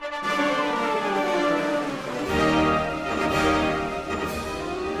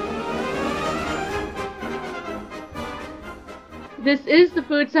This is the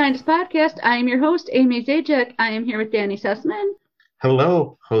Food Scientist Podcast. I am your host, Amy Zajac. I am here with Danny Sussman.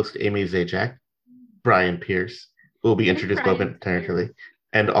 Hello, host Amy Zajac, Brian Pierce, who will be And introduced Brian momentarily, Pierce.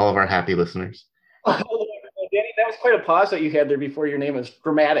 and all of our happy listeners. Hello, everyone. Danny, that was quite a pause that you had there before your name was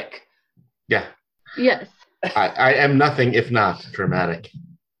dramatic. Yeah. Yes. I am nothing if not dramatic.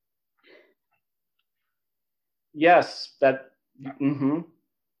 Yes, that. I'm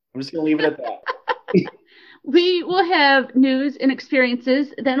just going to leave it at that. We will have news and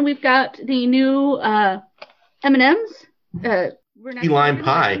experiences. Then we've got the new M&Ms. Key lime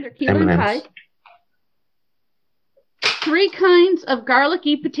pie. Key lime pie. 3 kinds of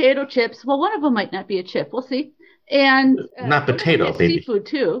garlicky potato chips. Well, one of them might not be a chip. We'll see. And not potato, baby. Seafood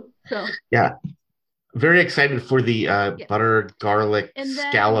too. So yeah, very excited for the butter garlic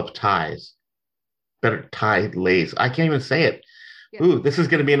scallop ties. Better Thai lays. I can't even say it. Yeah. Ooh, this is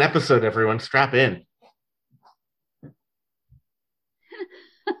going to be an episode, everyone. Strap in.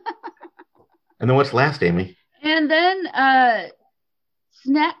 And then what's last, Amy? And then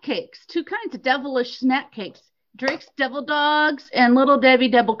snack cakes. 2 kinds of devilish snack cakes. Drake's Devil Dogs and Little Debbie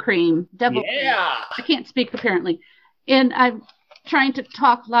Devil Cream. Cream. I can't speak, apparently. And I'm trying to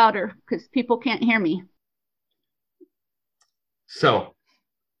talk louder because people can't hear me. So,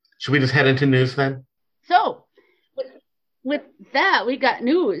 should we just head into news then? So, with that, we got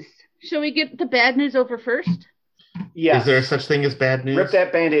news. Shall we get the bad news over first? Yes. Is there such thing as bad news? Rip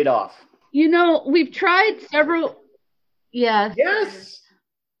that Band-Aid off. You know, we've tried several... Yeah. Yes.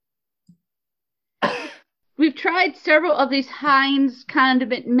 We've tried several of these Heinz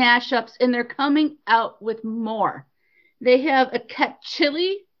condiment mashups, and they're coming out with more. They have a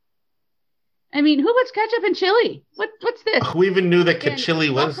chili. I mean, who puts ketchup in chili? What's this? Who even knew that chili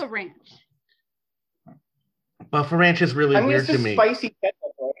was? Buffa Ranch. Buffa Ranch is really weird to me. Spicy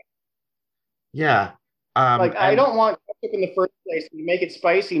ketchup, right? Yeah. I don't want ketchup in the first place. You make it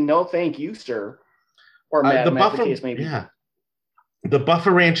spicy. No, thank you, sir. Or Matt, the case maybe. Yeah. The Buffa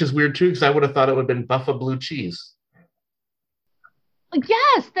Ranch is weird too, because I would have thought it would have been Buffa blue cheese.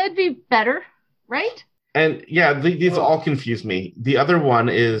 Yes, that'd be better, right? And yeah, these all confuse me. The other one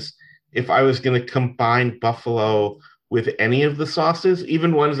is if I was going to combine buffalo with any of the sauces,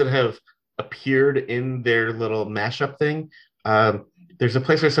 even ones that have appeared in their little mashup thing. There's a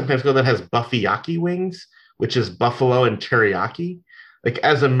place I sometimes go that has Buffyaki wings, which is buffalo and teriyaki. Like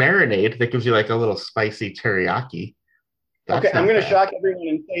as a marinade, that gives you like a little spicy teriyaki. Okay, I'm going to shock everyone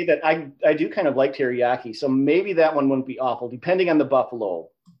and say that I do kind of like teriyaki, so maybe that one wouldn't be awful, depending on the buffalo.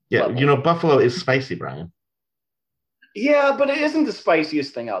 Yeah, level. You know, buffalo is spicy, Brian. Yeah, but it isn't the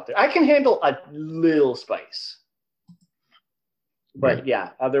spiciest thing out there. I can handle a little spice. But right. Yeah,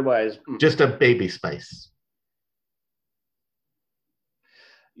 otherwise... Just a baby spice.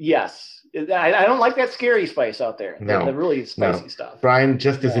 Yes. I don't like that scary spice out there. No. The really spicy stuff. Brian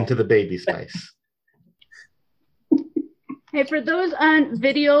just is into the baby spice. Hey, for those on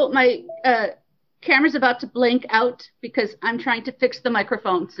video, my camera's about to blink out because I'm trying to fix the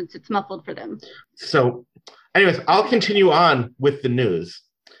microphone since it's muffled for them. So, anyways, I'll continue on with the news.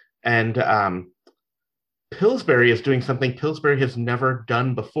 And Pillsbury is doing something Pillsbury has never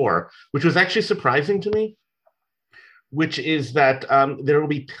done before, which was actually surprising to me, which is that there will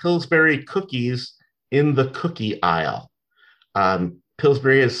be Pillsbury cookies in the cookie aisle.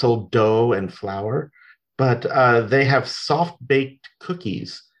 Pillsbury has sold dough and flour, but they have soft-baked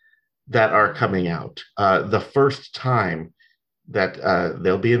cookies that are coming out the first time that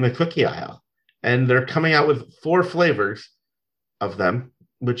they'll be in the cookie aisle. And they're coming out with 4 flavors of them,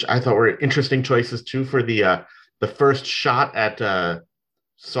 which I thought were interesting choices, too, for the first shot at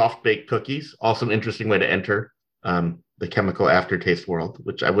soft-baked cookies. Also an interesting way to enter the chemical aftertaste world,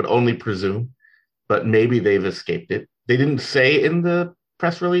 which I would only presume, but maybe they've escaped it. They didn't say in the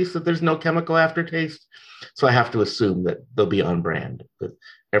press release that there's no chemical aftertaste, so I have to assume that they'll be on brand with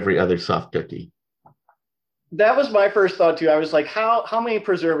every other soft cookie. That was my first thought too. I was like, how many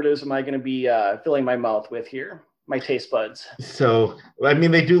preservatives am I going to be filling my mouth with here? My taste buds. So, I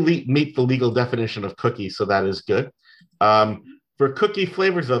mean, they do meet the legal definition of cookie, so that is good. For cookie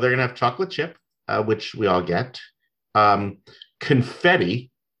flavors, though, they're going to have chocolate chip, which we all get,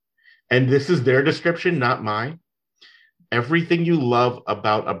 confetti, and this is their description, not mine. Everything you love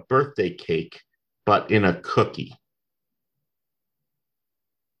about a birthday cake, but in a cookie.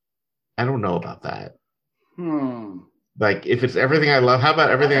 I don't know about that. Like, if it's everything I love, how about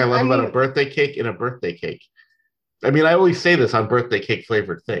everything I love about a birthday cake in a birthday cake? I mean, I always say this on birthday cake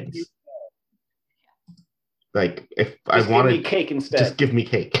flavored things. Like, if I wanted... Give me cake instead. Just give me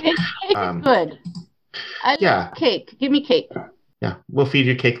cake. Cake is good. I love cake. Give me cake. Yeah, we'll feed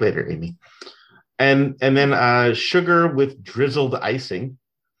you cake later, Amy. and then sugar with drizzled icing,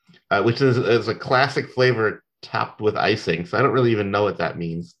 which is a classic flavor topped with icing. So I don't really even know what that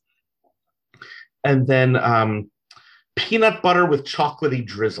means. And then peanut butter with chocolatey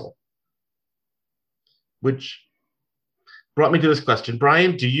drizzle, which brought me to this question.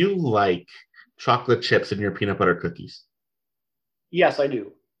 Brian, do you like chocolate chips in your peanut butter cookies? Yes, I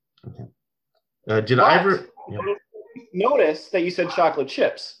do. Okay. Did I ever notice that you said chocolate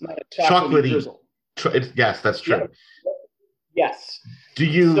chips, not chocolatey drizzle? Yes, that's true. Yes. Do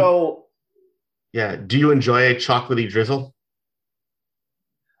you? So. Yeah. Do you enjoy a chocolatey drizzle?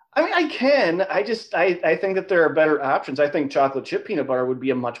 I mean, I can. I think that there are better options. I think chocolate chip peanut butter would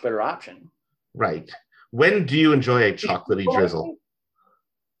be a much better option. Right. When do you enjoy a chocolatey drizzle?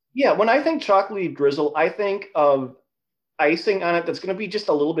 When I think chocolatey drizzle, I think of icing on it that's going to be just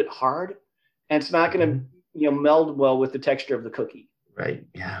a little bit hard, and it's not going to meld well with the texture of the cookie. Right.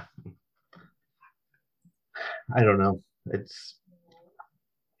 Yeah. I don't know.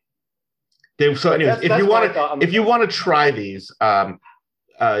 So anyways, if you want to try these,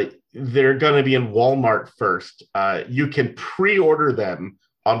 they're going to be in Walmart first. You can pre-order them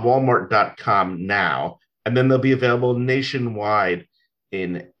on Walmart.com now, and then they'll be available nationwide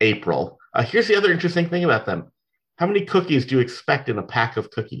in April. Here's the other interesting thing about them. How many cookies do you expect in a pack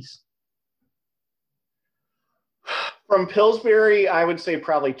of cookies? From Pillsbury, I would say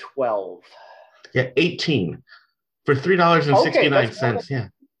probably 12. Yeah, 18 for $3.69. Yeah.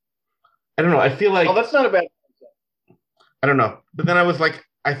 I don't know. I feel like... Oh, that's not a bad... I don't know. But then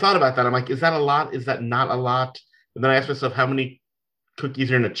I thought about that. I'm like, is that a lot? Is that not a lot? And then I asked myself, how many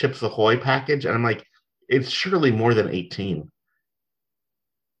cookies are in a Chips Ahoy package? And I'm like, it's surely more than 18.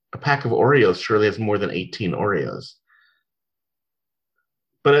 A pack of Oreos surely has more than 18 Oreos.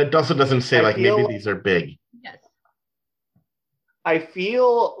 But it also doesn't say maybe these are big. Yes. I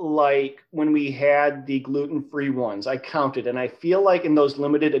feel like when we had the gluten-free ones, I counted, and I feel like in those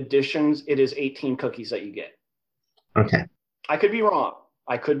limited editions, it is 18 cookies that you get. Okay. I could be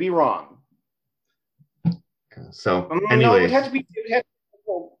wrong. So, anyway, it would have to be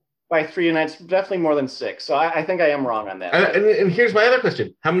by 3, and that's definitely more than 6. So I think I am wrong on that. And here's my other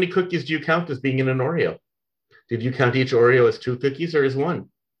question: how many cookies do you count as being in an Oreo? Did you count each Oreo as 2 cookies or as 1?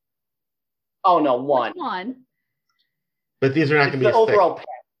 Oh no, 1. 1. But these are not going to be the overall pack.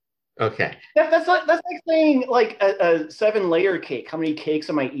 Okay. That's like saying like a 7-layer cake. How many cakes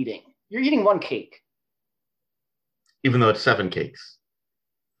am I eating? You're eating 1 cake. Even though it's 7 cakes.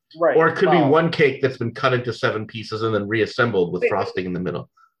 Right. Or it could be 1 cake that's been cut into 7 pieces and then reassembled with frosting in the middle.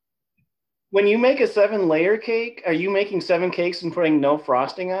 When you make a 7-layer cake, are you making 7 cakes and putting no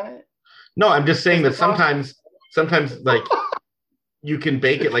frosting on it? No, I'm just saying that sometimes like you can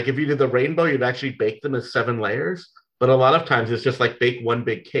bake it. Like if you did the rainbow, you'd actually bake them as 7 layers. But a lot of times it's just like bake 1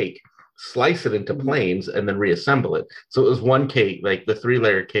 big cake, slice it into planes, and then reassemble it. So it was 1 cake, like the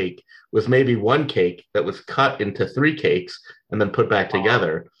 3-layer cake was maybe 1 cake that was cut into 3 cakes and then put back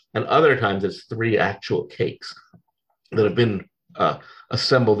together. And other times it's 3 actual cakes that have been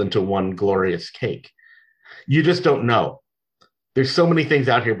assembled into 1 glorious cake. You just don't know. There's so many things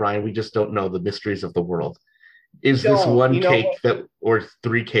out here, Brian. We just don't know the mysteries of the world. Is this 1 cake or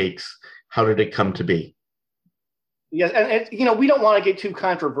 3 cakes? How did it come to be? Yes, and we don't want to get too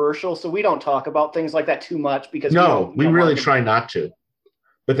controversial, so we don't talk about things like that too much because we really try not to.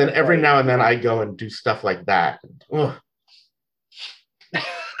 But then every now and then I go and do stuff like that. Ugh.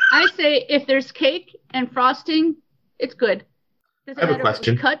 I say if there's cake and frosting, it's good. I have a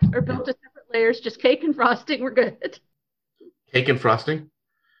question. Cut or built to separate layers, just cake and frosting, we're good. Cake and frosting?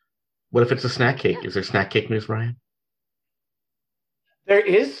 What if it's a snack cake? Yeah. Is there snack cake news, Brian? There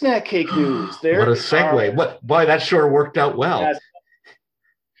is snack cake news. What a segue. Boy, that sure worked out well. Yes.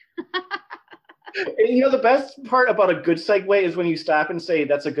 The best part about a good segue is when you stop and say,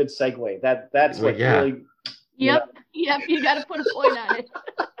 that's a good segue. That's really... Yep, you got to put a point on it.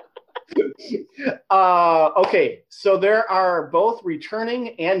 Okay, so there are both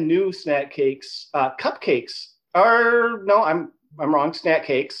returning and new snack cakes. Cupcakes I'm wrong, snack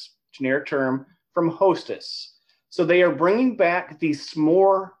cakes, generic term, from Hostess. So they are bringing back the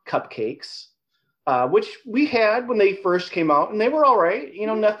s'more cupcakes, which we had when they first came out, and they were all right.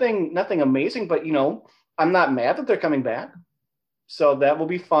 Nothing amazing, but I'm not mad that they're coming back. So that will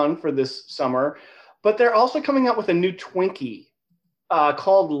be fun for this summer. But they're also coming out with a new Twinkie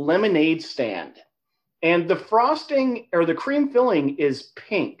called Lemonade Stand, and the frosting or the cream filling is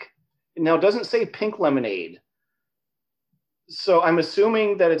pink. Now it doesn't say pink lemonade, so I'm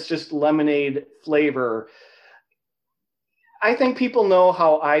assuming that it's just lemonade flavor. I think people know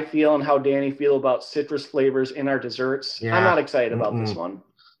how I feel and how Danny feel about citrus flavors in our desserts. Yeah. I'm not excited about this one.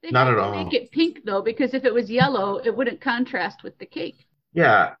 They Not had at to all. make it pink though, because if it was yellow, it wouldn't contrast with the cake.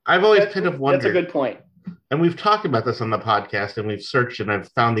 Yeah, I've always kind of wondered. That's a good point. And we've talked about this on the podcast, and we've searched, and I've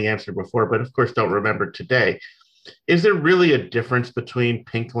found the answer before, but of course don't remember today. Is there really a difference between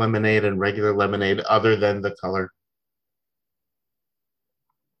pink lemonade and regular lemonade other than the color?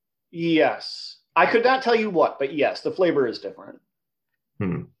 Yes. I could not tell you what, but yes, the flavor is different.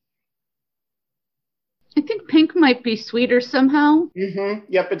 I think pink might be sweeter somehow. Mm-hmm.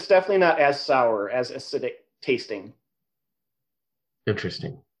 Yep, it's definitely not as sour, as acidic tasting.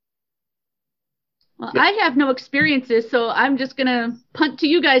 Interesting. Well, I have no experiences, so I'm just going to punt to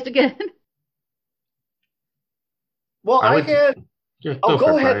you guys again. Well, I had... Yeah,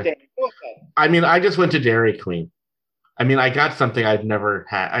 go ahead, Dan. Go ahead. I mean, I just went to Dairy Queen. I mean, I got something I'd never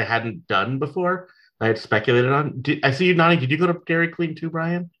had, I hadn't done before. I had speculated on. I see you nodding. Did you go to Dairy Queen too,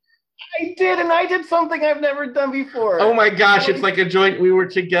 Brian? I did, and I did something I've never done before. Oh my gosh, it's like a joint. We were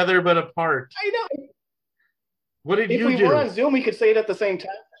together but apart. I know. What did you do? If we were on Zoom, we could say it at the same time.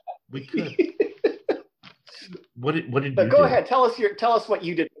 We could. What did you do? Go ahead. Tell us what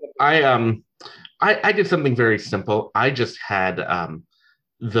you did. I did something very simple. I just had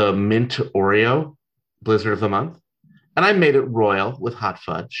the mint Oreo Blizzard of the Month, and I made it royal with hot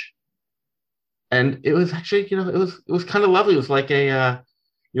fudge. And it was actually, it was kind of lovely. It was like a,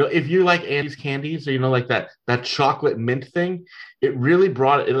 if you like Andy's candies, or like that chocolate mint thing, it really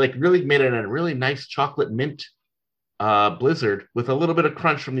really made it a really nice chocolate mint Blizzard with a little bit of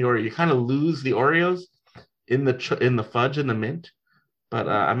crunch from the Oreo. You kind of lose the Oreos in the fudge and the mint, but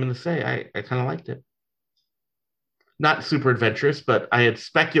I'm going to say I kind of liked it. Not super adventurous, but I had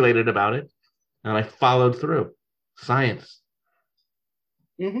speculated about it, and I followed through. Science.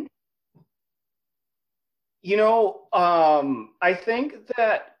 Mm-hmm. I think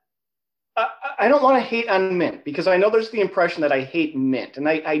that I don't want to hate on mint, because I know there's the impression that I hate mint, and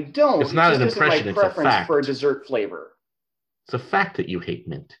I don't. It's not an impression, it's my preference a fact. For a dessert flavor. It's a fact that you hate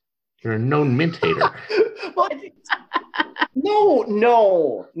mint. You're a known mint hater. Well,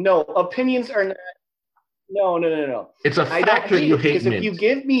 no. Opinions are not. No. It's a fact that you hate mint. Because if you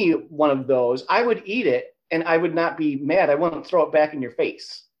give me one of those, I would eat it, and I would not be mad. I wouldn't throw it back in your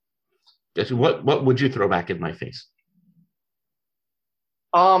face. What would you throw back in my face?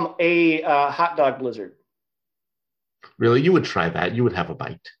 A hot dog Blizzard. Really? You would try that? You would have a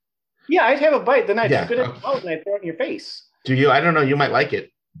bite? Yeah, I'd have a bite. Then I'd spit it out and I'd throw it in your face. Do you? I don't know. You might like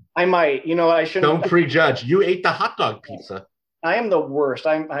it. I might. I shouldn't. Don't prejudge. You ate the hot dog pizza. I am the worst.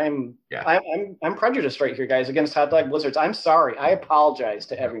 I'm prejudiced right here, guys, against hot dog Blizzards. I'm sorry. I apologize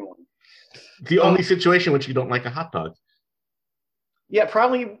to everyone. The only situation which you don't like a hot dog. Yeah,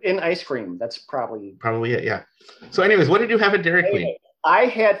 probably in ice cream. That's probably it. Yeah. So, anyways, what did you have at Dairy Queen? I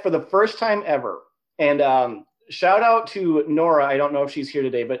had, for the first time ever, and shout out to Nora. I don't know if she's here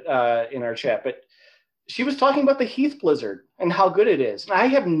today, but in our chat, but she was talking about the Heath Blizzard and how good it is. And I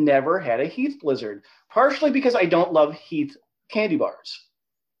have never had a Heath Blizzard, partially because I don't love Heath candy bars.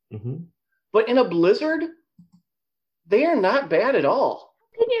 Mm-hmm. But in a Blizzard, they are not bad at all.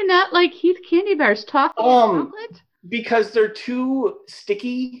 How can you not like Heath candy bars? Toffee and chocolate? Because they're too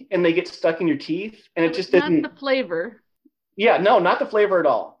sticky and they get stuck in your teeth, and it just didn't. Not the flavor. Yeah, no, not the flavor at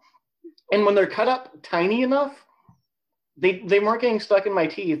all. And when they're cut up tiny enough, they weren't getting stuck in my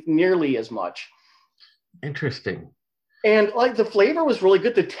teeth nearly as much. Interesting. And like the flavor was really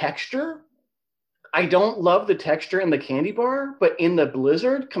good. The texture, I don't love the texture in the candy bar, but in the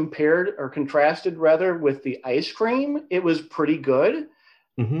Blizzard, contrasted rather with the ice cream, it was pretty good.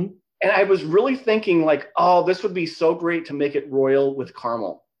 Mm-hmm. And I was really thinking this would be so great to make it royal with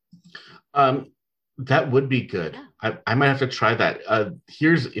caramel. That would be good. I might have to try that.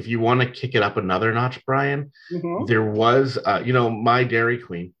 Here's, if you want to kick it up another notch, Brian, mm-hmm. There was, my Dairy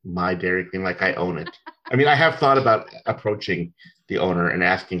Queen, like I own it. I mean, I have thought about approaching the owner and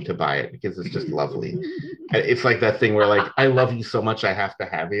asking to buy it because it's just lovely. It's like that thing where I love you so much, I have to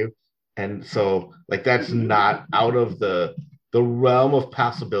have you. And so that's not out of the realm of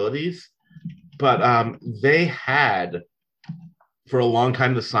possibilities, but they had for a long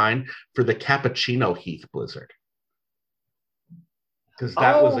time the sign for the cappuccino Heath Blizzard, because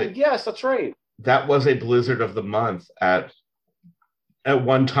yes, that's right, that was a Blizzard of the Month at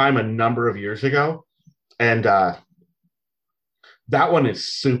one time a number of years ago, and that one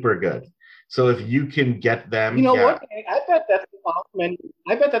is super good. So if you can get them, what? I bet that's an off menu.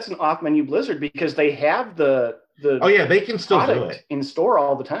 I bet that's an off menu Blizzard, because they have the they can still do it in store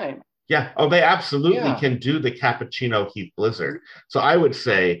all the time. Yeah. Oh, they absolutely can do the cappuccino Heath Blizzard. So I would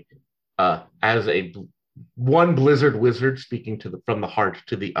say, as a one Blizzard wizard speaking from the heart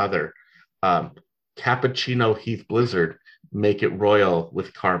to the other, cappuccino Heath Blizzard make it royal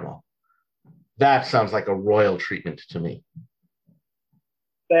with caramel. That sounds like a royal treatment to me.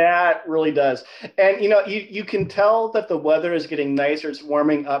 That really does. And you can tell that the weather is getting nicer, it's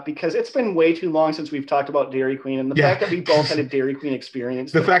warming up because it's been way too long since we've talked about Dairy Queen. And the fact that we both had a Dairy Queen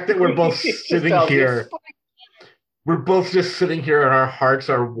experience. The fact that we're both sitting here. We're both just sitting here and our hearts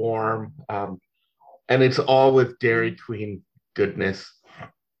are warm. And it's all with Dairy Queen goodness.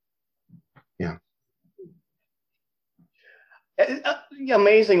 Yeah.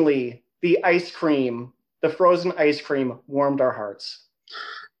 Amazingly, the ice cream, the frozen ice cream warmed our hearts.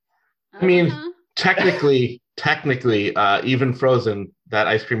 I mean, technically, even frozen, that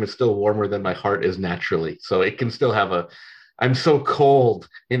ice cream is still warmer than my heart is naturally. So it can still have I'm so cold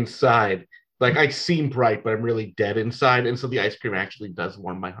inside. Like I seem bright, but I'm really dead inside. And so the ice cream actually does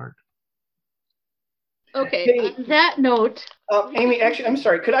warm my heart. Okay, on that note. Amy, actually, I'm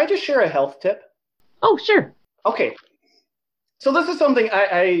sorry. Could I just share a health tip? Oh, sure. Okay. So this is something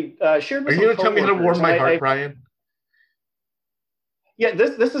I shared with some coworkers. Are you going to tell me how to warm my heart, Brian? Yeah,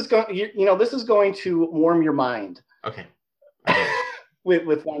 this is going. This is going to warm your mind. Okay.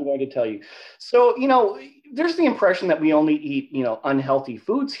 with what I'm going to tell you. So there's the impression that we only eat unhealthy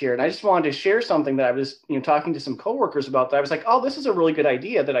foods here, and I just wanted to share something that I was talking to some coworkers about. That I was like, oh, this is a really good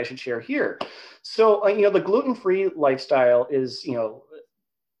idea that I should share here. So the gluten-free lifestyle is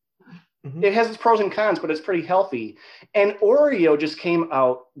It has its pros and cons, but it's pretty healthy. And Oreo just came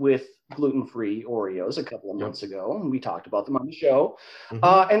out with gluten-free Oreos a couple of months ago, and we talked about them on the show.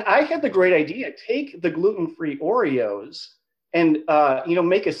 And I had the great idea: take the gluten-free Oreos and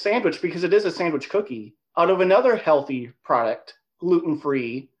make a sandwich, because it is a sandwich cookie, out of another healthy product,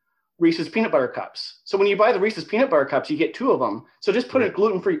 gluten-free Reese's peanut butter cups. So when you buy the Reese's peanut butter cups, you get 2 of them. So just put a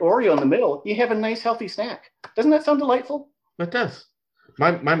gluten-free Oreo in the middle. You have a nice healthy snack. Doesn't that sound delightful? It does.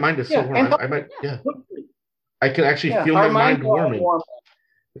 My mind is so warm. I can actually feel my mind warming.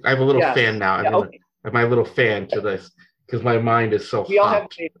 I have a little fan now. I have my little fan to this because my mind is so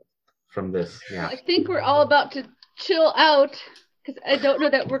hot from this. Yeah. I think we're all about to chill out because I don't know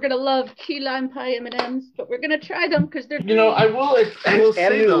that we're gonna love key lime pie M&Ms, but we're gonna try them because they're. I will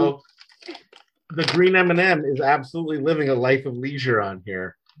say though, the green M&M is absolutely living a life of leisure on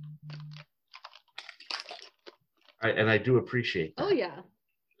here. And I do appreciate that. Oh yeah.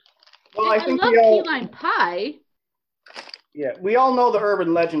 Well, I think love key lime pie. Yeah, we all know the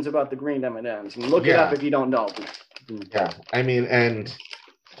urban legends about the green M&Ms. And look it up if you don't know. Yeah, I mean, and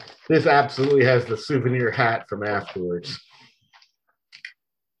this absolutely has the souvenir hat from afterwards.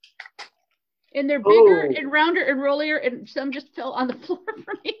 And they're bigger and rounder and rollier, and some just fell on the floor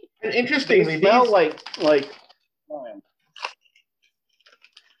for me. And interestingly, they smell like.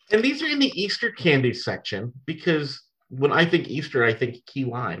 And these are in the Easter candy section, because when I think Easter, I think key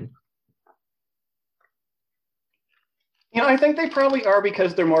lime. I think they probably are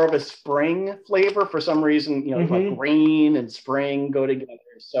because they're more of a spring flavor for some reason. Like rain and spring go together.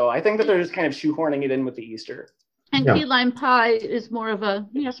 So I think that they're just kind of shoehorning it in with the Easter. And key lime pie is more of a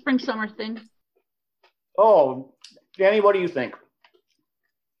spring summer thing. Oh, Danny, what do you think?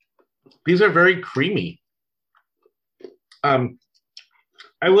 These are very creamy.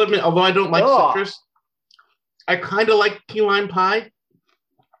 I will admit, although I don't like citrus, I kind of like key lime pie.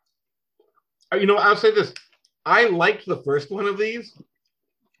 I'll say this. I liked the first one of these,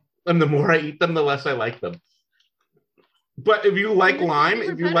 and the more I eat them, the less I like them. But if you like lime,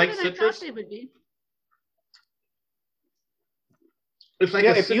 if you like citrus, it's like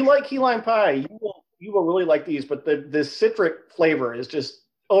if you like key lime pie, you will really like these. But the citric flavor is just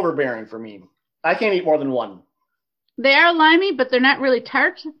overbearing for me. I can't eat more than one. They are limey, but they're not really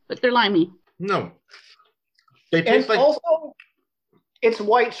tart, but they're limey. No. They taste like... also, it's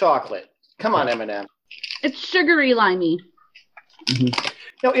white chocolate. Come on, M&M. It's sugary limey.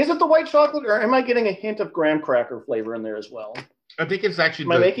 Now, is it the white chocolate, or am I getting a hint of graham cracker flavor in there as well? I think it's actually...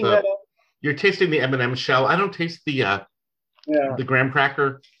 Am I making that up? You're tasting the M&M shell. I don't taste the graham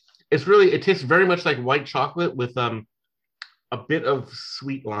cracker. It tastes very much like white chocolate with a bit of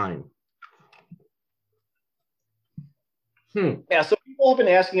sweet lime. Yeah, so people have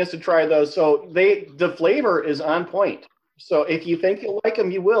been asking us to try those. So the flavor is on point. So if you think you'll like them,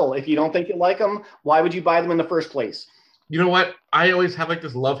 you will. If you don't think you'll like them, why would you buy them in the first place? You know what? I always have like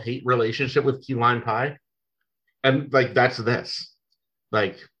this love-hate relationship with key lime pie. And like, that's this.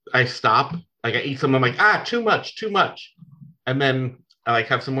 Like, I stop, like I eat some, I'm like, too much. And then I like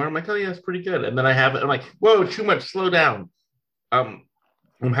have some more, I'm like, oh yeah, it's pretty good. And then I have it, I'm like, whoa, too much, slow down. I'm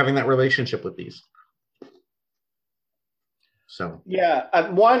having that relationship with these. So yeah,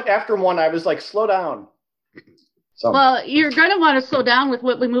 after one, I was like, slow down. So, well, you're going to want to slow down with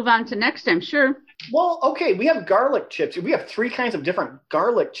what we move on to next, I'm sure. well, okay, we have garlic chips. We have 3 kinds of different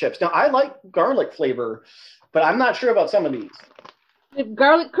garlic chips. Now, I like garlic flavor, but I'm not sure about some of these. We have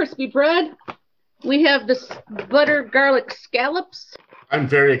garlic crispy bread. We have this butter garlic scallops. I'm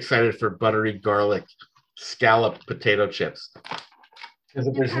very excited for buttery garlic scalloped potato chips. Because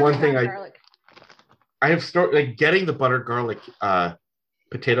if there's one thing I have started, like, getting the butter garlic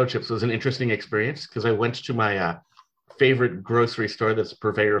potato chips was an interesting experience because I went to my favorite grocery store that's a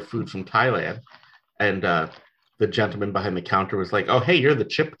purveyor of food from Thailand, and the gentleman behind the counter was like, "Oh, hey, you're the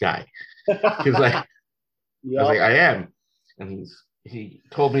chip guy." Because I was like, "I am," and he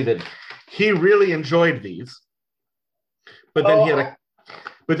told me that he really enjoyed these, but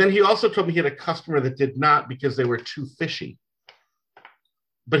then he also told me he had a customer that did not because they were too fishy.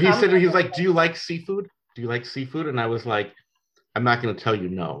 But he said, he's like, "Do you like seafood? Do you like seafood?" And I was like, "I'm not going to tell you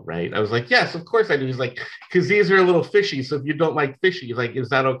no, right?" I was like, "Yes, of course I do." He's like, "Because these are a little fishy, so if you don't like fishy," he's like, "Is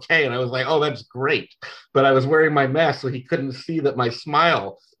that okay?" And I was like, "Oh, that's great." But I was wearing my mask, so he couldn't see that my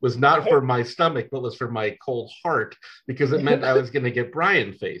smile was not for my stomach, but was for my cold heart, because it meant I was going to get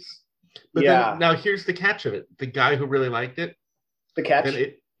Brian face. But then, now here's the catch of it. The guy who really liked it. The catch?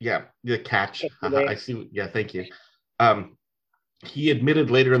 The catch. I see. Yeah, thank you. He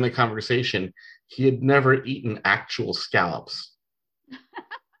admitted later in the conversation he had never eaten actual scallops.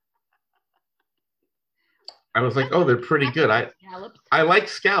 I was like, "Oh, they're pretty good. I like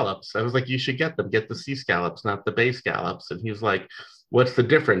scallops." I was like, "You should get them. Get the sea scallops, not the bay scallops." And he was like, "What's the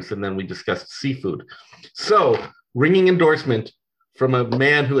difference?" And then we discussed seafood. So, ringing endorsement from a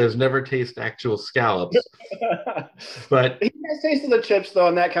man who has never tasted actual scallops. But he has tasted the chips, though,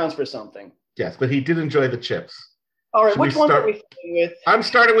 and that counts for something. Yes, but he did enjoy the chips. All right, which one are we starting with? I'm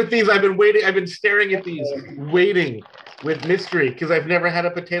starting with these. I've been waiting. I've been staring at these, waiting with mystery, because I've never had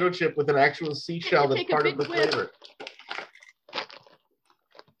a potato chip with an actual seashell that's part of the flavor.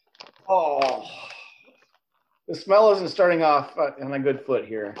 Oh, the smell isn't starting off on a good foot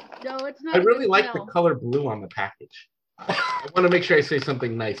here. No, it's not. I really like the color blue on the package. I want to make sure I say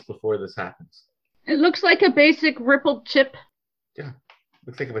something nice before this happens. It looks like a basic rippled chip. Yeah,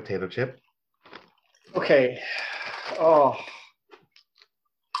 looks like a potato chip. Okay. Oh.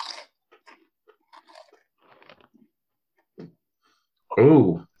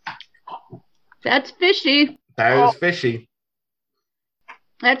 Ooh. That's fishy. That is fishy.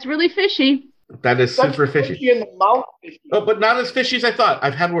 That's really fishy. That is super fishy. In the mouth. Oh, but not as fishy as I thought.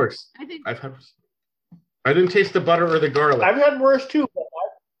 I've had worse. I've had worse. I didn't taste the butter or the garlic. I've had worse too.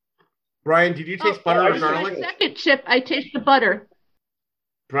 Brian, did you taste butter or garlic? The second chip, I taste the butter.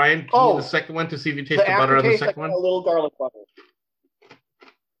 Brian, can you the second one to see if you taste the butter on the second one? A little garlic butter.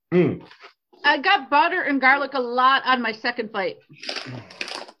 I got butter and garlic a lot on my second bite.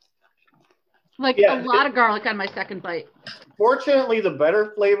 A lot of garlic on my second bite. Fortunately, the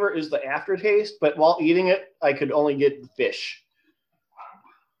better flavor is the aftertaste, but while eating it, I could only get the fish.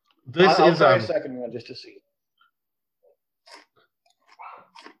 I'll try a second one just to see.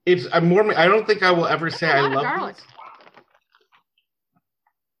 I don't think I will ever say I love garlic.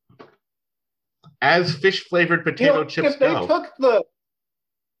 As fish flavored potato chips go.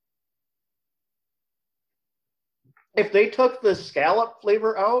 If they took the scallop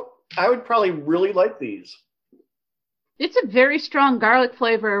flavor out, I would probably really like these. It's a very strong garlic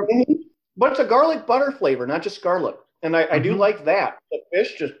flavor. But it's a garlic butter flavor, not just garlic. And I do like that. The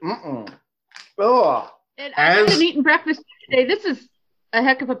fish just, Oh. And I haven't eaten breakfast today. This is a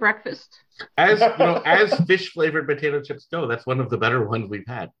heck of a breakfast. As fish flavored potato chips go, that's one of the better ones we've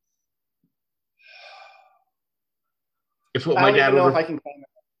had. It's what my dad would.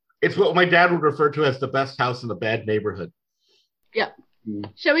 It's what my dad would refer to as the best house in the bad neighborhood. Yep.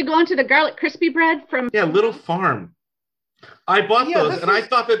 Shall we go on to the garlic crispy bread from? Yeah, Little Farm. I bought those, and I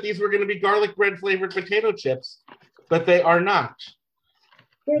thought that these were going to be garlic bread flavored potato chips, but they are not.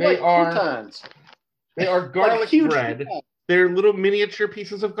 They are croutons. They are garlic bread. They're little miniature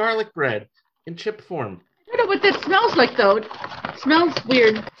pieces of garlic bread in chip form. I don't know what that smells like, though. It smells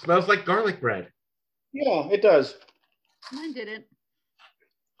weird. It smells like garlic bread. Yeah, it does. Mine didn't.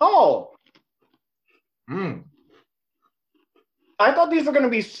 Oh. I thought these were going to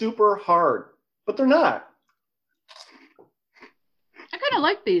be super hard, but they're not. I kind of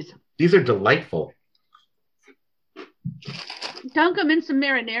like these. These are delightful. Dunk them in some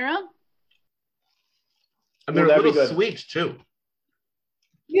marinara. And they're a little sweet, too.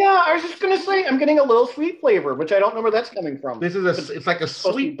 Yeah, I was just going to say, I'm getting a little sweet flavor, which I don't know where that's coming from. It's like a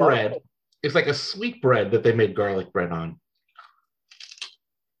sweet bread. It's like a sweet bread that they made garlic bread on.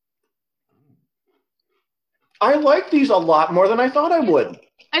 I like these a lot more than I thought I would.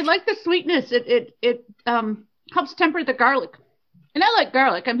 I like the sweetness. It helps temper the garlic. And I like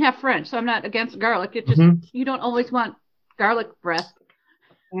garlic. I'm half French, so I'm not against garlic. It just you don't always want garlic breath.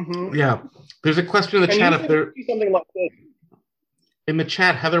 Mm-hmm. Yeah. There's a question in the chat if they're something like this. In the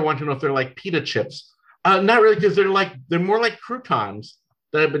chat. Heather wants to know if they're like pita chips. Not really, because they're more like croutons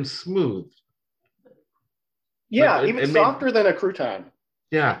that have been smoothed. Yeah, like, even softer than a crouton.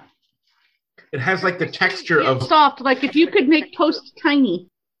 Yeah. It has like the texture of soft, like if you could make toast tiny.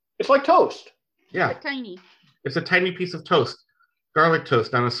 It's like toast. Yeah. Like tiny. It's a tiny piece of toast. Garlic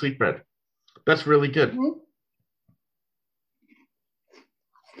toast on a sweetbread. That's really good. Mm-hmm.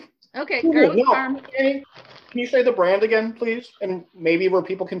 Okay, Garlic Farm. Can you say the brand again, please? And maybe where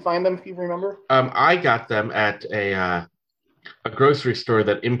people can find them if you remember? I got them at a grocery store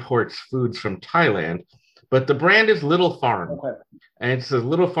that imports foods from Thailand. But the brand is Little Farm. Okay. And it's a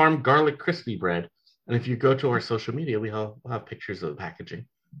Little Farm garlic crispy bread. And if you go to our social media, we'll have pictures of the packaging.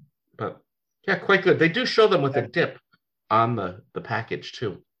 But yeah, quite good. They do show them with a dip on the package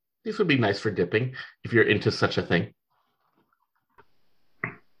too. These would be nice for dipping if you're into such a thing.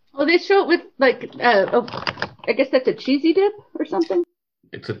 Well, they show it with like, I guess that's a cheesy dip or something.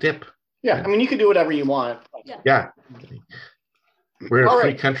 It's a dip. Yeah, I mean, you can do whatever you want. Yeah. We're a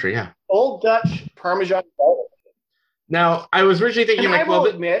free country, yeah. Old Dutch Parmesan garlic. Now, I was originally thinking, and like, I will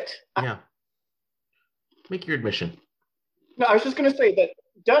admit. Yeah. Make your admission. No, I was just going to say that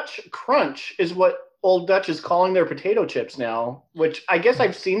Dutch Crunch is what Old Dutch is calling their potato chips now, which I guess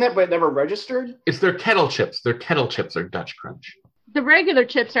I've seen that, but never registered. It's their kettle chips. Their kettle chips are Dutch Crunch. The regular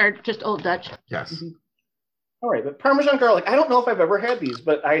chips are just Old Dutch. Yes. Mm-hmm. All right, but Parmesan garlic, I don't know if I've ever had these,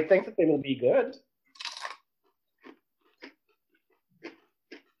 but I think that they will be good.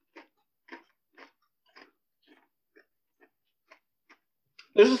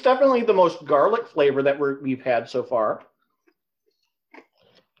 This is definitely the most garlic flavor that we've had so far.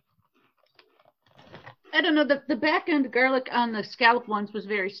 I don't know, the back end garlic on the scallop ones was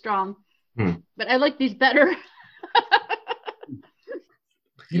very strong, but I like these better.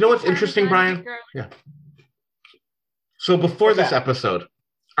 You know what's interesting, Brian? Yeah. So before this episode,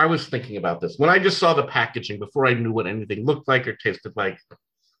 I was thinking about this. When I just saw the packaging, before I knew what anything looked like or tasted like,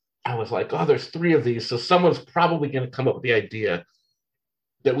 I was like, oh, there's 3 of these. So someone's probably going to come up with the idea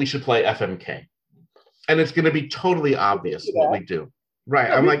that we should play FMK. And it's going to be totally obvious what we do. Right.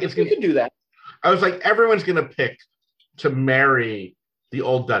 Yeah, I'm like, you can do that. I was like, everyone's going to pick to marry the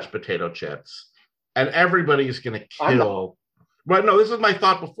Old Dutch potato chips. And everybody's going to kill. Right. No, this was my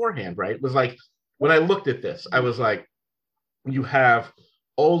thought beforehand, right? It was like, when I looked at this, I was like, you have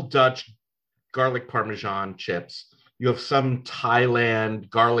Old Dutch garlic Parmesan chips. You have some Thailand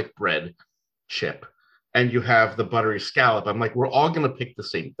garlic bread chip. And you have the buttery scallop. I'm like, we're all going to pick the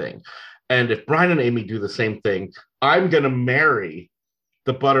same thing. And if Brian and Amy do the same thing, I'm going to marry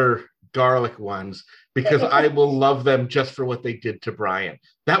the butter garlic ones because I will love them just for what they did to Brian.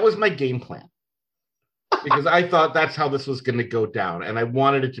 That was my game plan. Because I thought that's how this was going to go down. And I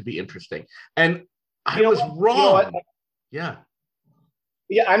wanted it to be interesting. And I was wrong. Yeah.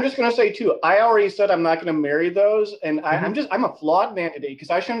 Yeah, I'm just going to say, too, I already said I'm not going to marry those. And I'm a flawed man today because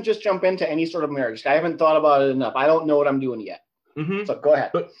I shouldn't just jump into any sort of marriage. I haven't thought about it enough. I don't know what I'm doing yet. Mm-hmm. So go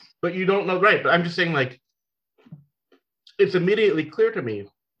ahead. But you don't know, right. But I'm just saying, like, it's immediately clear to me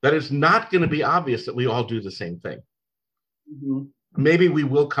that it's not going to be obvious that we all do the same thing. Mm-hmm. Maybe we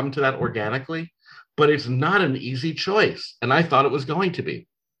will come to that organically, but it's not an easy choice. And I thought it was going to be.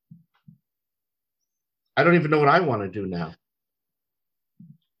 I don't even know what I want to do now.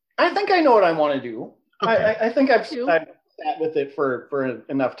 I think I know what I want to do. Okay. I think I've sat with it for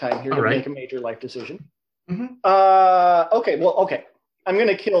enough time here to make a major life decision. Mm-hmm. Okay. I'm going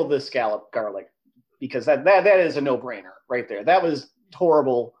to kill the scallop garlic because that is a no-brainer right there. That was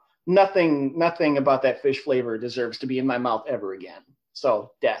horrible. Nothing about that fish flavor deserves to be in my mouth ever again.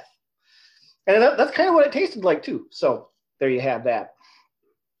 So death. And that's kind of what it tasted like too. So there you have that.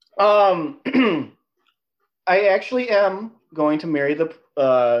 I actually am going to marry the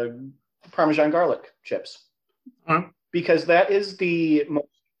Parmesan garlic chips because that is the most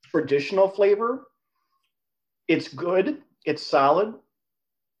traditional flavor. It's good. It's solid.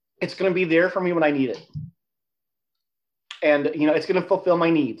 It's going to be there for me when I need it. And, it's going to fulfill my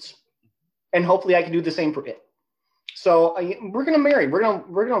needs. And hopefully I can do the same for it. So we're going to marry. We're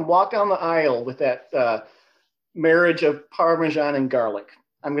going to walk down the aisle with that marriage of Parmesan and garlic.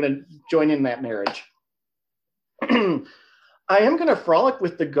 I'm going to join in that marriage. I am going to frolic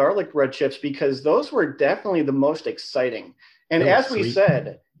with the garlic bread chips because those were definitely the most exciting. And as we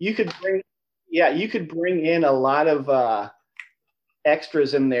said, you could bring in a lot of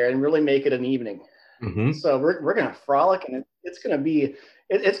extras in there and really make it an evening. Mm-hmm. So we're going to frolic, and it's going to be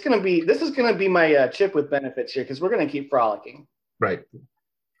It's going to be, this is going to be my chip with benefits here, because we're going to keep frolicking. Right.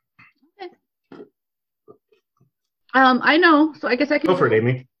 Okay. I know, so I guess I can go for it,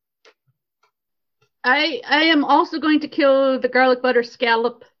 Amy. I am also going to kill the garlic butter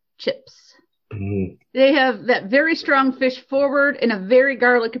scallop chips. Mm. They have that very strong fish forward and a very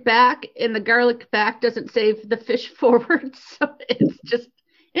garlic back, and the garlic back doesn't save the fish forward. So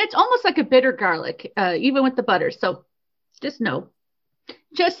it's almost like a bitter garlic, even with the butter. So just no.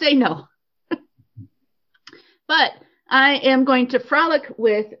 Just say no. But I am going to frolic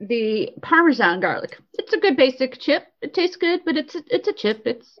with the Parmesan garlic. It's a good basic chip. It tastes good, but it's a chip.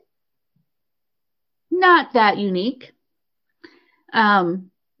 It's not that unique. And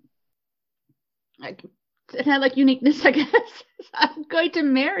I like uniqueness, I guess. I'm going to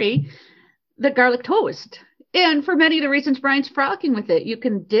marry the garlic toast. And for many of the reasons Brian's frolicking with it, you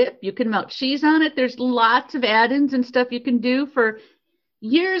can dip, you can melt cheese on it. There's lots of add-ins and stuff you can do for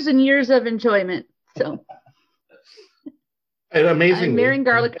years and years of enjoyment. So, and amazingly, I'm marrying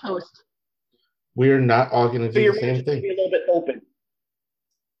garlic toast. We're not all going to do the same thing. Be a little bit open,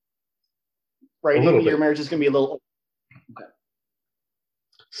 right? Your marriage is going to be a little open. Okay.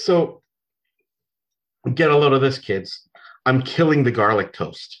 So, get a load of this, kids. I'm killing the garlic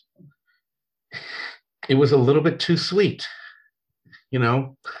toast. It was a little bit too sweet. You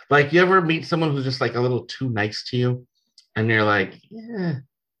know, like you ever meet someone who's just like a little too nice to you, and you're like, yeah,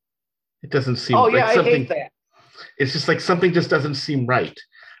 it doesn't seem. Oh yeah, like something, I hate that. It's just like something just doesn't seem right.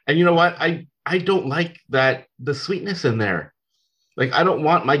 And you know what? I don't like that the sweetness in there. Like I don't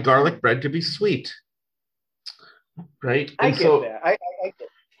want my garlic bread to be sweet, right? I get that. I get it.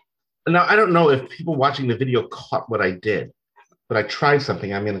 Now I don't know if people watching the video caught what I did, but I tried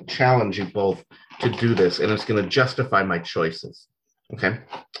something. I'm going to challenge you both to do this, and it's going to justify my choices. Okay,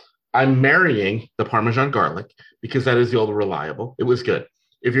 I'm marrying the Parmesan garlic because that is the old reliable. It was good.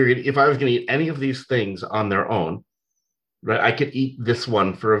 If I was going to eat any of these things on their own, right, I could eat this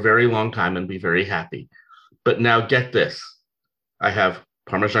one for a very long time and be very happy. But now get this: I have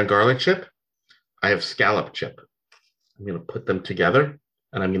Parmesan garlic chip, I have scallop chip. I'm going to put them together,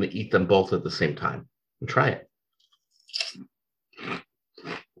 and I'm going to eat them both at the same time. And try it.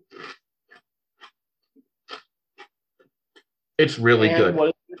 It's really good.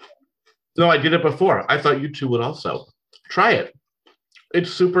 No, I did it before. I thought you two would also. Try it.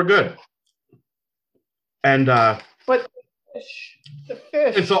 It's super good. And but the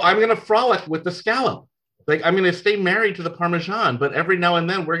fish. And so I'm gonna frolic with the scallop. Like I'm gonna stay married to the Parmesan, but every now and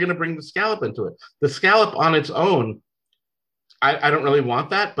then we're gonna bring the scallop into it. The scallop on its own, I don't really want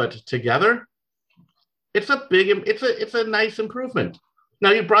that, but together, it's a nice improvement.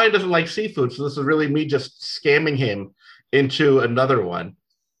 Now Brian doesn't like seafood, so this is really me just scamming him into another one.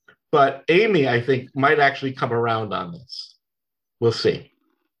 But Amy, I think, might actually come around on this. We'll see.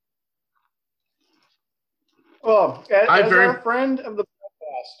 Well, as our friend of the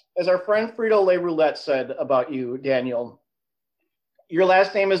podcast, as our friend Frito Lay Roulette said about you, Daniel, your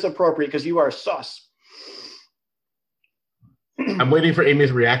last name is appropriate because you are sus. I'm waiting for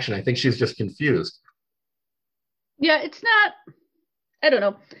Amy's reaction. I think she's just confused. Yeah, it's not. I don't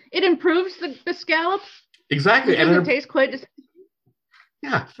know. It improves the scallop. Exactly, and it tastes quite as.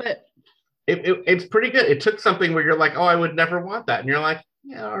 Yeah, but it's pretty good. It took something where you're like, oh, I would never want that, and you're like,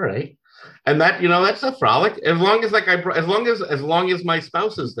 yeah, all right. And that, that's a frolic. As long as my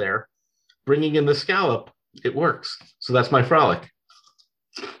spouse is there, bringing in the scallop, it works. So that's my frolic.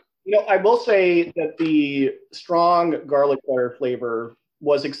 I will say that the strong garlic butter flavor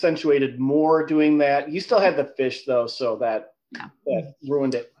was accentuated more doing that. You still had the fish though, so that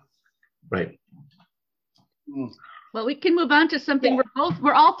ruined it. Right. Well, we can move on to something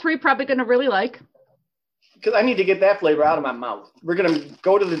we're all three probably going to really like. Because I need to get that flavor out of my mouth. We're going to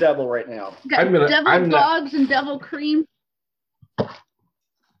go to the devil right now. Devil dogs and devil cream.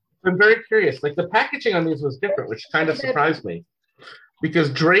 I'm very curious. Like the packaging on these was different, which kind of surprised me. Because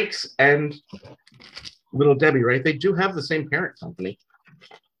Drake's and Little Debbie, right? They do have the same parent company.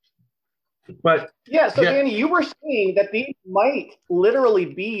 But Danny, you were saying that these might literally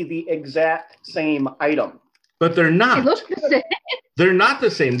be the exact same item. But they're not. They look the same. They're not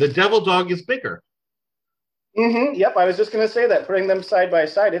the same. The devil dog is bigger. Mm-hmm. Yep, I was just going to say that. Putting them side by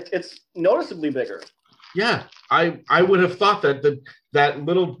side, it's noticeably bigger. Yeah, I would have thought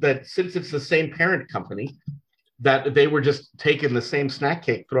that since it's the same parent company, that they were just taking the same snack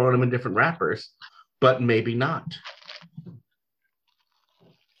cake, throwing them in different wrappers, but maybe not.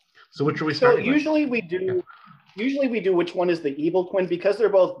 So which are we starting with? Usually we do which one is the evil twin. Because they're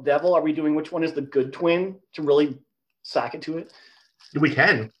both devil, are we doing which one is the good twin to really sock it to it? We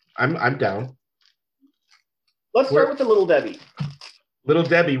can. I'm down. Let's start with the Little Debbie. Little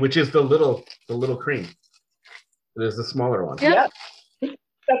Debbie, which is the little cream. It is the smaller one. Yeah.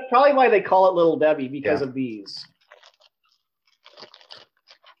 That's probably why they call it Little Debbie, because of these.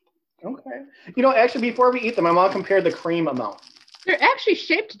 Okay. You know, actually, before we eat them, I want to compare the cream amount. They're actually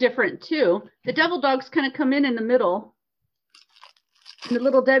shaped different, too. The Devil Dogs kind of come in the middle. And the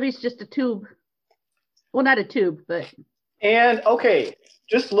Little Debbie's just a tube. Well, not a tube, but... And, okay,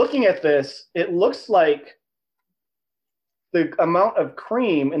 just looking at this, it looks like the amount of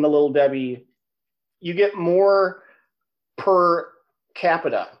cream in the Little Debbie, you get more per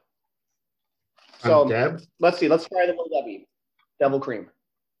capita. So, let's see. Let's try the Little Debbie. Devil cream.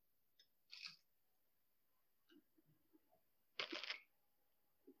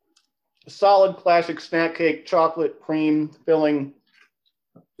 Solid classic snack cake, chocolate, cream, filling.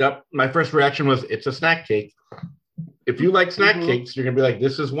 Yep. My first reaction was, it's a snack cake. If you like snack cakes, you're going to be like,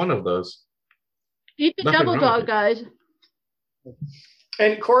 this is one of those. Eat the Devil Dog, guys.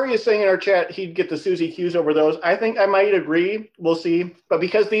 And Corey is saying in our chat he'd get the Suzy Q's over those. I think I might agree. We'll see. But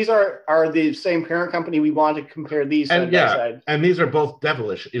because these are the same parent company, we want to compare these side by side. And these are both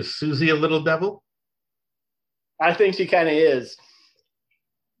devilish. Is Suzy a little devil? I think she kind of is.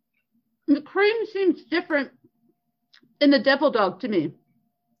 The cream seems different in the Devil Dog to me.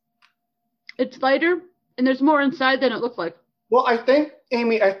 It's lighter, and there's more inside than it looks like. Well, I think,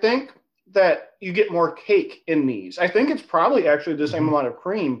 Amy, that you get more cake in these. I think it's probably actually the same amount of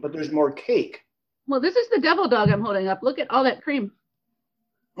cream, but there's more cake. Well, this is the Devil Dog I'm holding up. Look at all that cream.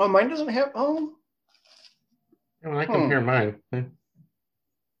 Oh, mine doesn't have... Oh. I compare mine.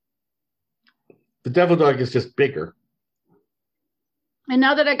 The Devil Dog is just bigger. And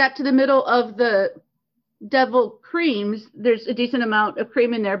now that I got to the middle of the Devil creams, there's a decent amount of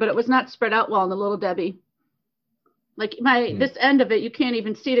cream in there, but it was not spread out well in the Little Debbie. Like this end of it, you can't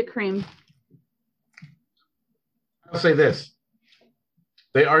even see the cream. I'll say this.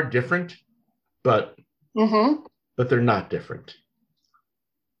 They are different, but they're not different.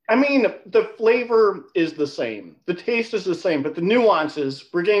 I mean, the flavor is the same. The taste is the same, but the nuances,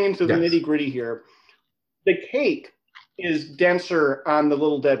 we're getting into the nitty gritty here. The cake is denser on the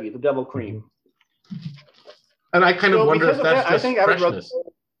Little Debbie, the Devil cream. And I kind of wonder if that's just freshness.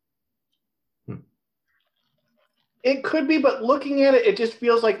 It could be, but looking at it, it just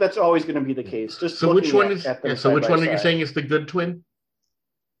feels like that's always going to be the case. So which one are you saying is the good twin?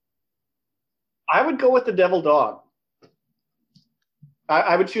 I would go with the Devil Dog.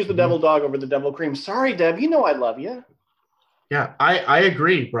 I would choose the Devil Dog over the Devil cream. Sorry, Deb, you know I love you. Yeah, I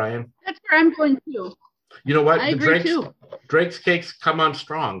agree, Brian. That's where I'm going too. You know what? Drake's cakes come on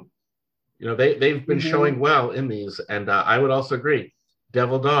strong. You know, they've been showing well in these, and I would also agree.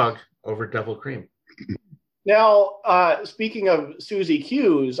 Devil Dog over Devil cream. Now, speaking of Suzy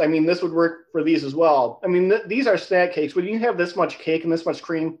Q's, I mean, this would work for these as well. I mean, these are snack cakes. When you have this much cake and this much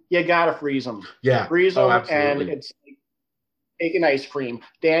cream, you gotta freeze them. Yeah, freeze them, and it's cake and ice cream.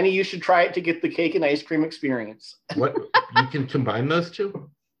 Danny, you should try it to get the cake and ice cream experience. What? You can combine those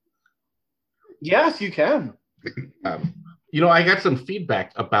two? Yes, you can. You know, I got some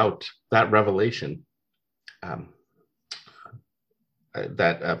feedback about that revelation.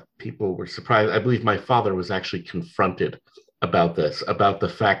 That people were surprised. I believe my father was actually confronted about this, about the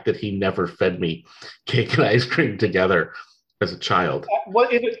fact that he never fed me cake and ice cream together as a child.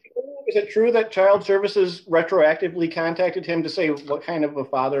 What is it? Is it true that Child Services retroactively contacted him to say what kind of a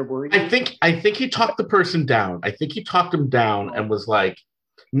father were you? I think he talked the person down. I think he talked him down and was like,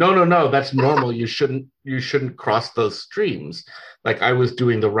 no, that's normal. You shouldn't cross those streams. Like, I was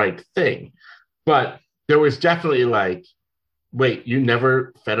doing the right thing. But there was definitely like, wait, you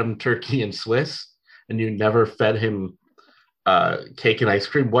never fed him turkey and Swiss, and you never fed him cake and ice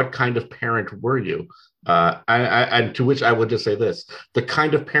cream? What kind of parent were you? And to which I would just say this: the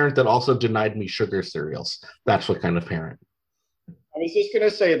kind of parent that also denied me sugar cereals. That's what kind of parent. I was just going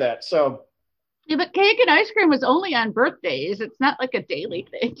to say that. So, yeah, but cake and ice cream was only on birthdays. It's not like a daily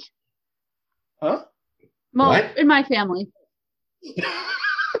thing. Huh? Well, what? In my family.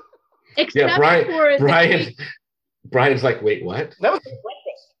 Except Brian's like, wait, what? That was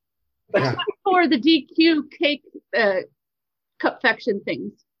breakfast. That's for the DQ cake confection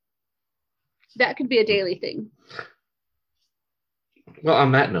things. That could be a daily thing. Well,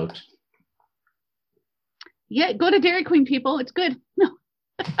 on that note. Yeah, go to Dairy Queen, people. It's good. No.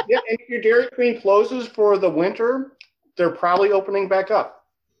 Yeah, and if your Dairy Queen closes for the winter, they're probably opening back up.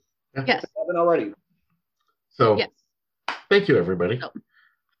 Yes. They haven't already. So, yes. Thank you, everybody. So,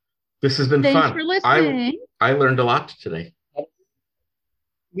 this has been fun. Thanks for listening. I learned a lot today.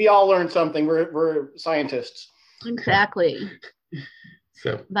 We all learned something. We're scientists. Exactly.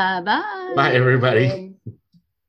 So bye-bye. Bye, everybody.